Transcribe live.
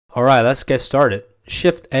All right, let's get started.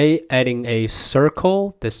 Shift A, adding a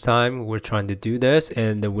circle. This time we're trying to do this,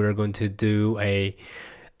 and we're going to do a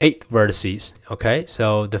 8 vertices. Okay,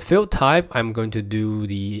 so the field type, I'm going to do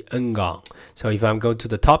the uncons. So if I'm going to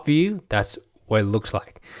the top view, that's what it looks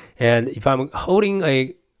like. And if I'm holding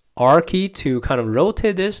a R key to kind of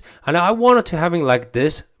rotate this, and I want it to having like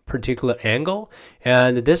this particular angle,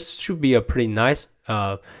 and this should be a pretty nice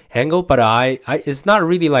angle, but it's not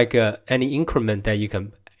really like any increment that you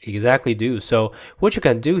can exactly do. So what you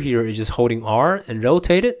can do here is just holding R and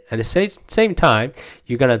rotate it, and at the same time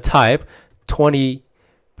you're gonna type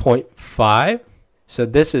 20.5. so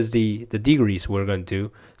this is the degrees we're going to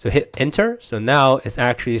do. So hit enter. So now it's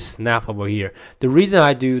actually snap over here. The reason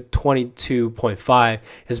I do 22.5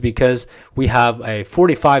 is because we have a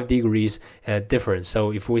 45 degrees difference.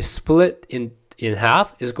 So if we split in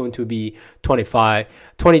half, it's going to be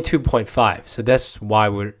 22.5. So that's why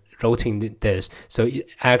we're rotating this. So it's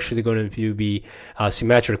actually going to be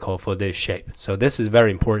symmetrical for this shape. So this is a very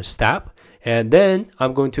important step. And then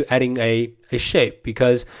I'm going to adding a shape,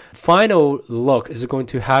 because final look is going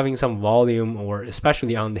to having some volume, or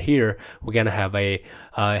especially on here we're gonna have a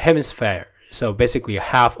hemisphere. So basically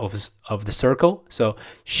half of the circle. So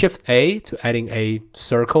Shift A to adding a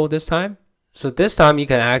circle this time. So this time you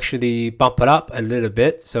can actually bump it up a little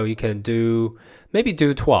bit. So you can maybe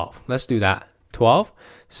do 12. Let's do that. 12.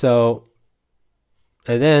 So,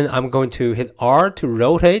 and then I'm going to hit R to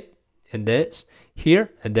rotate, and this here,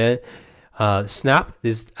 and then snap.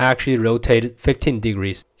 This actually rotated 15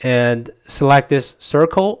 degrees, and select this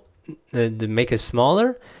circle and to make it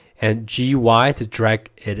smaller, and GY to drag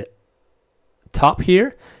it top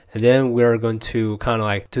here. And then we're going to kind of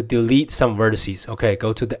like to delete some vertices. Okay,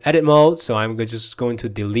 go to the edit mode. So I'm just going to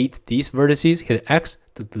delete these vertices, hit X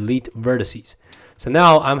to delete vertices. So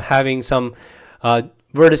now I'm having some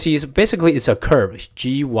vertices. Basically it's a curve,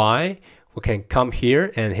 GY. We can come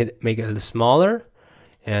here and make it a little smaller.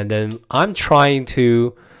 And then I'm trying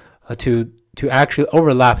to actually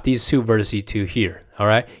overlap these two vertices to here, all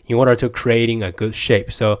right, in order to creating a good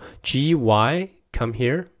shape. So GY, come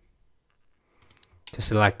here to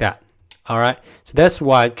select that. All right, so that's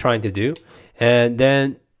what I'm trying to do. And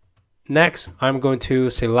then next, I'm going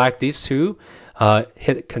to select these two,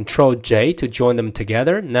 hit Control J to join them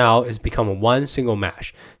together. Now it's become one single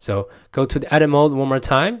mesh. So go to the edit mode one more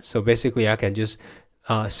time. So basically I can just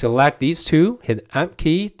select these two, hit Alt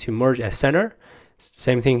key to merge at center.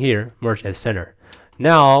 Same thing here, merge at center.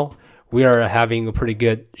 Now we are having a pretty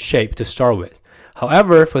good shape to start with.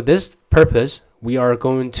 However, for this purpose, we are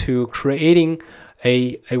going to creating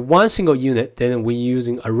a one single unit. Then we're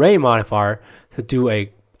using array modifier to do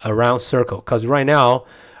a round circle. Because right now,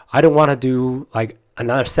 I don't want to do like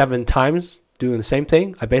another 7 times doing the same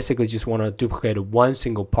thing. I basically just want to duplicate one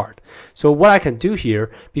single part. So what I can do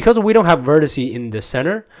here, because we don't have vertices in the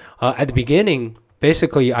center, at the beginning,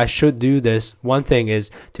 basically I should do this. One thing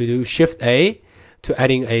is to do Shift A to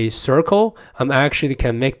adding a circle. I'm actually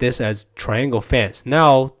can make this as triangle fence.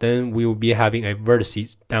 Now then we will be having a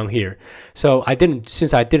vertices down here. So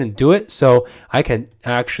since I didn't do it, so I can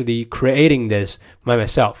actually creating this by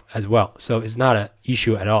myself as well. So it's not an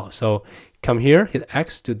issue at all. So come here, hit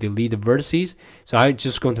X to delete the vertices. So I'm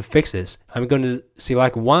just going to fix this. I'm going to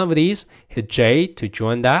select one of these, hit J to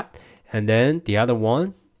join that, and then the other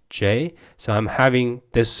one, J. So I'm having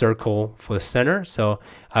this circle for the center, so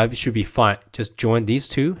I should be fine. Just join these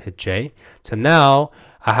two, hit J. So now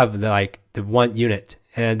I have the one unit,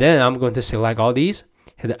 and then I'm going to select all these,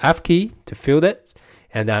 hit the F key to fill it,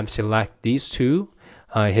 and then select these two,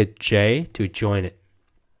 hit J to join it.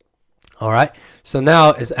 All right, so now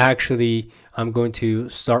it's actually I'm going to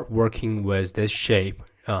start working with this shape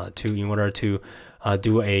in order to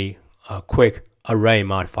do a quick array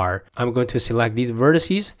modifier. I'm going to select these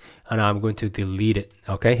vertices and I'm going to delete it.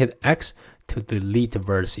 Okay, hit X to delete the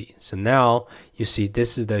vertices. So now you see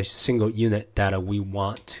this is the single unit that we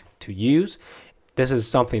want to use. This is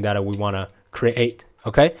something that we want to create.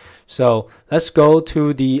 Okay, so let's go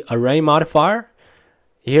to the array modifier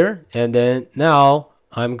here, and then now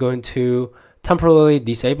I'm going to temporarily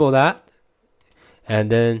disable that,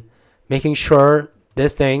 and then making sure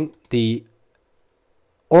this thing, the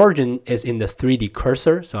origin is in the 3D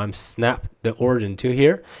cursor. So I'm snap the origin to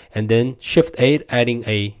here, and then Shift 8 adding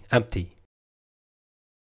a empty.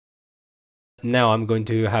 Now I'm going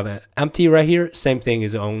to have an empty right here. Same thing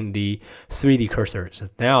is on the 3D cursor. So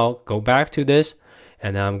now go back to this,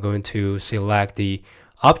 and I'm going to select the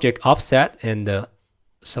object offset and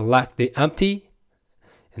select the empty.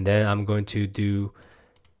 And then I'm going to do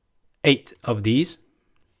 8 of these.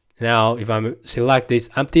 Now, if I select this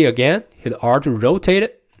empty again, hit R to rotate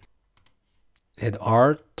it. hit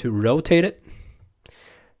R to rotate it.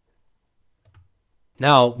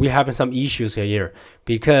 Now we're having some issues here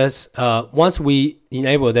because once we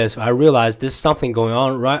enable this, I realized there's something going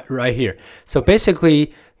on right here. So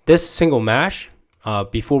basically, this single mesh,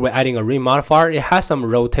 before we're adding a ring modifier, it has some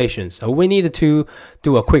rotations. So we need to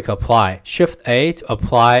do a quick apply. Shift A to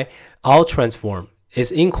apply all transform. It's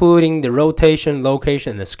including the rotation,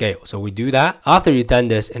 location, and the scale. So we do that. After you've done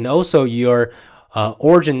this, and also your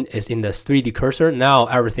origin is in the 3D cursor, now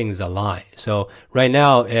everything is aligned. So right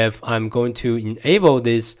now, if I'm going to enable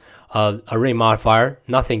this array modifier,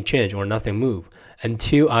 nothing change or nothing move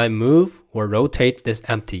until I move or rotate this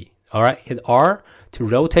empty. All right, hit R to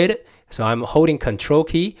rotate it. So I'm holding Control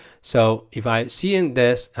key. So if I see in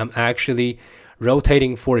this, I'm actually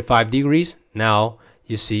rotating 45 degrees. Now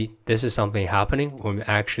you see this is something happening when we're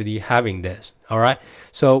actually having this. All right,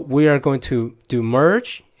 so we are going to do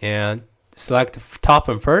merge and select the top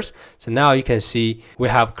one first. So now you can see we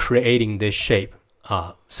have creating this shape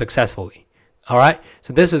successfully. All right,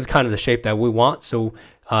 so this is kind of the shape that we want. So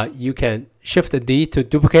you can shift the D to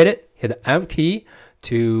duplicate it, hit the M key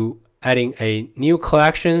to adding a new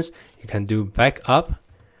collections. You can do backup.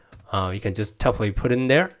 You can just temporarily put in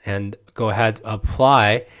there and go ahead to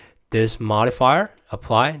apply this modifier.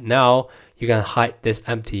 Apply. Now you can hide this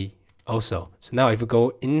empty also. So now if we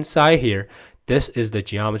go inside here, this is the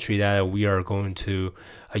geometry that we are going to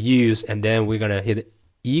use, and then we're gonna hit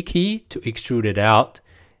E key to extrude it out,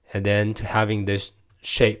 and then to having this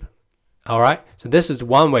shape. All right, so this is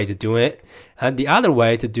one way to do it, and the other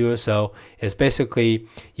way to do so is basically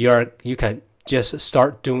you can just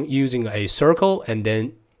start using a circle, and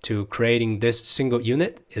then to creating this single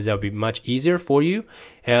unit is that'll be much easier for you.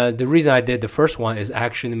 And the reason I did the first one is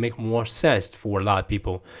actually make more sense for a lot of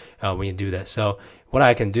people when you do that. So what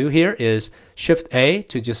I can do here is Shift A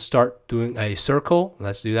to just start doing a circle.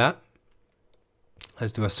 Let's do that.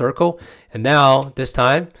 Let's do a circle. And now this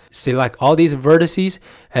time, select all these vertices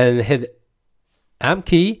and hit M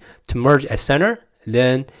key to merge at center.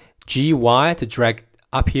 Then GY to drag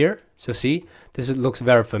up here. So see, this looks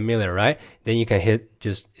very familiar, right? Then you can hit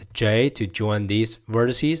just J to join these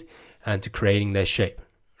vertices and to creating that shape,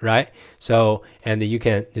 right? So, and then you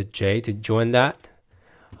can hit J to join that.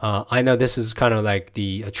 I know this is kind of like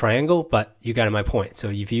the triangle, but you got my point. So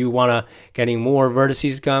if you want to getting more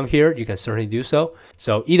vertices come here, you can certainly do so.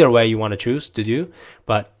 So either way you want to choose to do,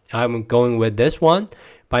 but I'm going with this one.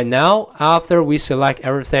 By now, after we select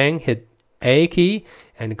everything, hit A key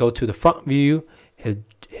and go to the front view,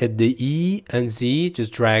 hit the E and Z,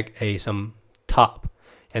 just drag some top.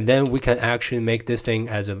 And then we can actually make this thing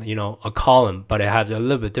as a column, but it has a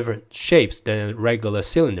little bit different shapes than a regular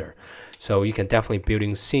cylinder. So you can definitely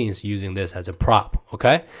building scenes using this as a prop.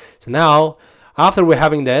 Okay. So now after we're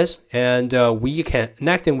having this, and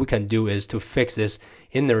next thing we can do is to fix this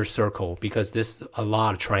inner circle, because this is a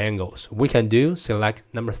lot of triangles. We can do select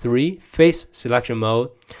number 3, face selection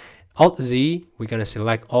mode, Alt Z. We're gonna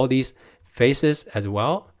select all these faces as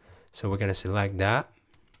well. So we're gonna select that.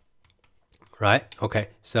 Right. Okay.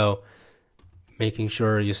 So making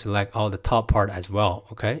sure you select all the top part as well.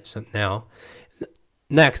 Okay. So now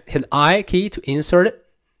next, hit I key to insert it,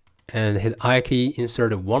 and hit I key,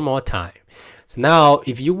 insert it one more time. So now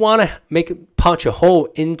if you want to punch a hole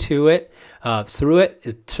into it, through it,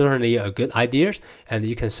 it's certainly a good idea, and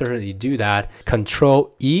you can certainly do that.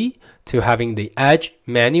 Control E to having the edge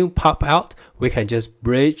menu pop out. We can just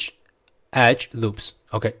bridge edge loops.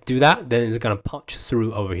 Okay, do that, then it's gonna punch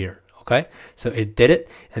through over here. Okay, so it did it,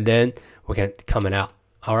 and then we can come it out.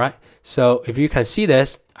 All right, so if you can see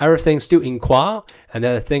this, everything's still in qual, and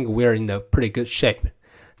then I think we're in a pretty good shape.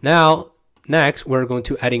 Now, next, we're going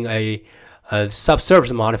to adding a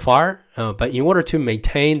subsurface modifier, but in order to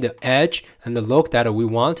maintain the edge and the look that we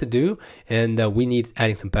want to do, and we need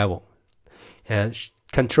adding some bevel. And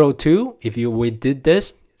Control 2, if we did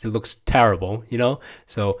this, it looks terrible,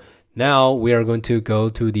 So now we are going to go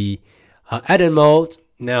to the edit mode,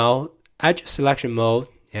 now edge selection mode,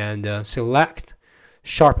 and select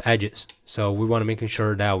sharp edges. So we want to make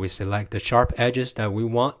sure that we select the sharp edges that we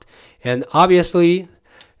want. And obviously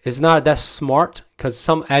it's not that smart, because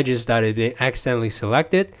some edges that have been accidentally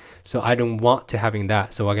selected, so I don't want to having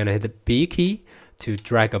that. So I'm gonna hit the B key to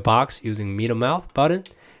drag a box using middle mouse button.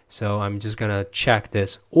 So I'm just gonna check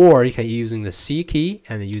this, or you can using the C key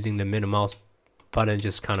and using the middle mouse button,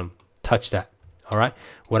 just kind of touch that. All right,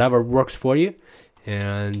 whatever works for you.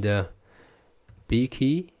 And B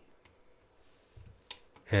key,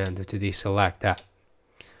 and to deselect that.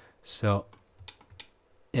 So,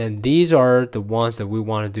 and these are the ones that we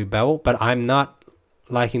want to do bevel, but I'm not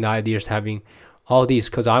liking the ideas having all these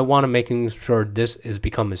because I want to making sure this is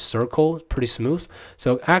become a circle pretty smooth.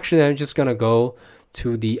 So actually I'm just gonna go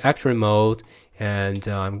to the X-ray mode, and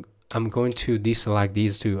I'm going to deselect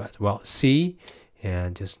these two as well. C,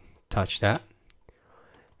 and just touch that,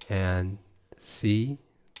 and C,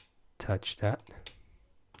 touch that,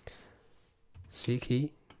 C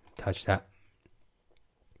key, touch that.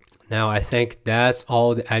 Now I think that's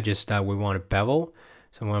all the edges that we want to bevel.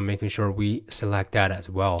 So I want to making sure we select that as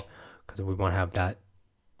well, because we want to have that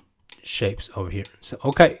shapes over here. So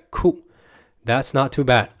okay, cool. That's not too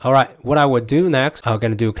bad. All right, what I would do next, I'm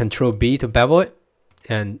going to do Control B to bevel it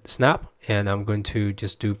and snap. And I'm going to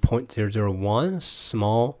just do 0.001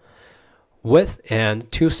 small width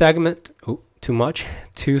and 2 segment. Oh, too much.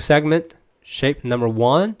 2 segment shape number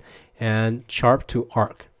 1 and sharp to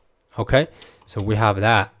arc. Okay, so we have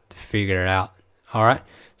that to figure it out. All right,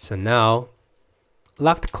 so now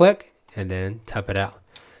left click and then type it out.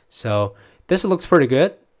 So this looks pretty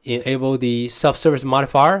good. Enable the subsurface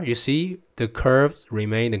modifier. You see the curves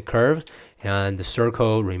remain the curves and the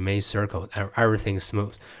circle remains circle. Everything's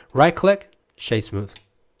smooth. Right click, shade smooth.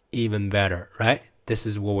 Even better, right? This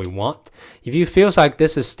is what we want. If you feel like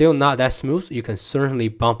this is still not that smooth, you can certainly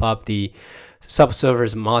bump up the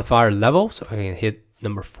subsurface modifier level. So I can hit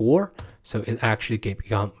number 4. So it actually can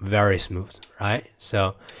become very smooth, right?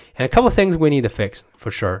 So, and a couple of things we need to fix for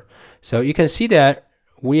sure. So you can see that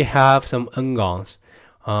we have some uncons.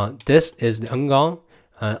 This is the ungon.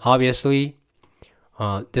 Obviously,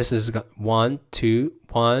 this is 1, 2,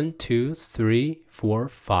 3, 4,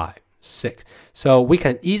 5, 6. So we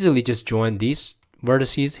can easily just join these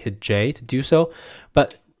vertices, hit J to do so.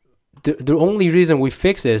 But the only reason we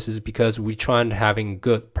fix this is because we're trying to having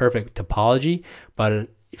good, perfect topology. But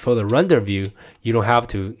for the render view, you don't have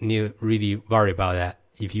to really worry about that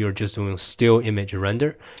if you're just doing still image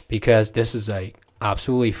render, because this is a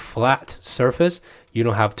absolutely flat surface. You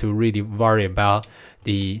don't have to really worry about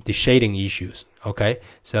the shading issues. Okay,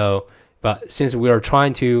 so but since we are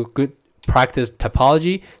trying to good practice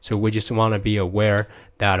topology, so we just want to be aware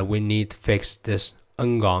that we need to fix this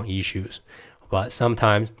ungon issues. But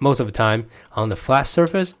sometimes, most of the time on the flat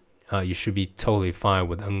surface, you should be totally fine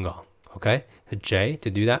with ungon. Okay, hit J to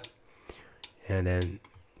do that, and then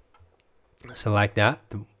select that,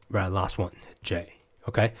 the last one, hit J.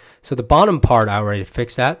 Okay, so the bottom part I already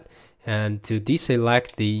fixed that, and to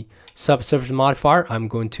deselect the subsurface modifier, I'm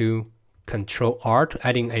going to Control R to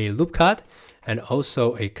adding a loop cut, and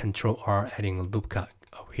also a Control R adding a loop cut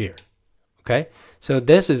over here. Okay, so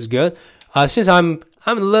this is good. Since I'm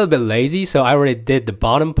a little bit lazy, so I already did the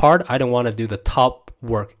bottom part. I don't want to do the top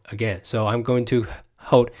work again, so I'm going to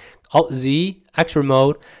hold Alt Z, X-ray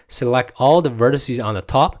mode, select all the vertices on the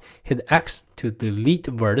top, hit X to delete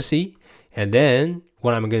the vertice, and then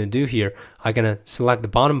what I'm going to do here, I'm going to select the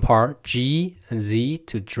bottom part, G and Z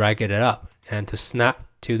to drag it up and to snap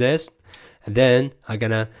to this. And then I'm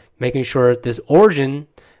going to making sure this origin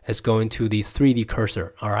is going to the 3D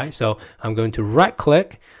cursor. All right, so I'm going to right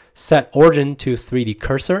click, set origin to 3D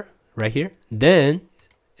cursor right here. Then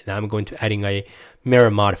I'm going to adding a mirror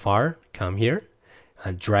modifier, come here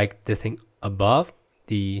and drag the thing above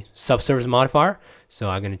the subsurface modifier. So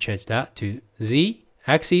I'm going to change that to Z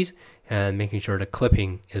axis and making sure the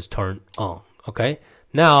clipping is turned on. Okay,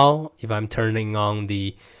 now if I'm turning on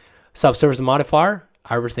the subsurface modifier,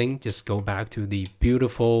 everything just go back to the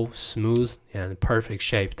beautiful, smooth, and perfect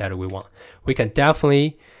shape that we want. You can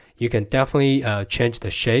definitely change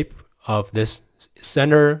the shape of this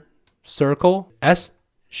center circle, S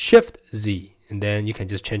Shift Z, and then you can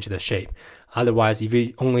just change the shape. Otherwise, if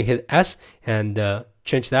you only hit S and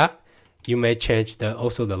change that, you may change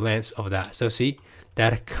also the length of that. So see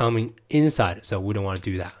that coming inside, so we don't want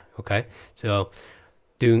to do that. Okay, so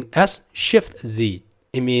doing S Shift Z,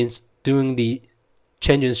 it means doing the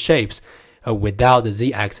changing shapes without the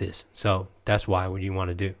Z axis. So that's why what you want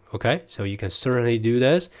to do. Okay, so you can certainly do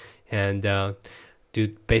this and do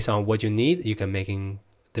based on what you need. You can making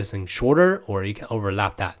this thing shorter, or you can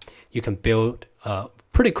overlap that. You can build a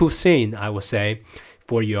pretty cool scene, I would say,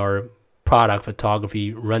 for your product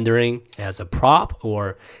photography rendering as a prop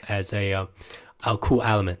or as a cool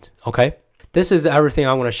element. Okay, this is everything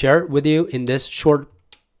I want to share with you in this short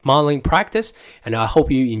modeling practice, and I hope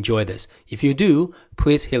you enjoy this. If you do,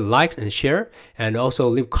 please hit like and share, and also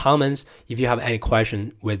leave comments if you have any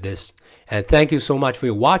question with this. And thank you so much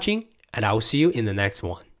for watching, and I will see you in the next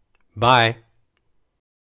one. Bye.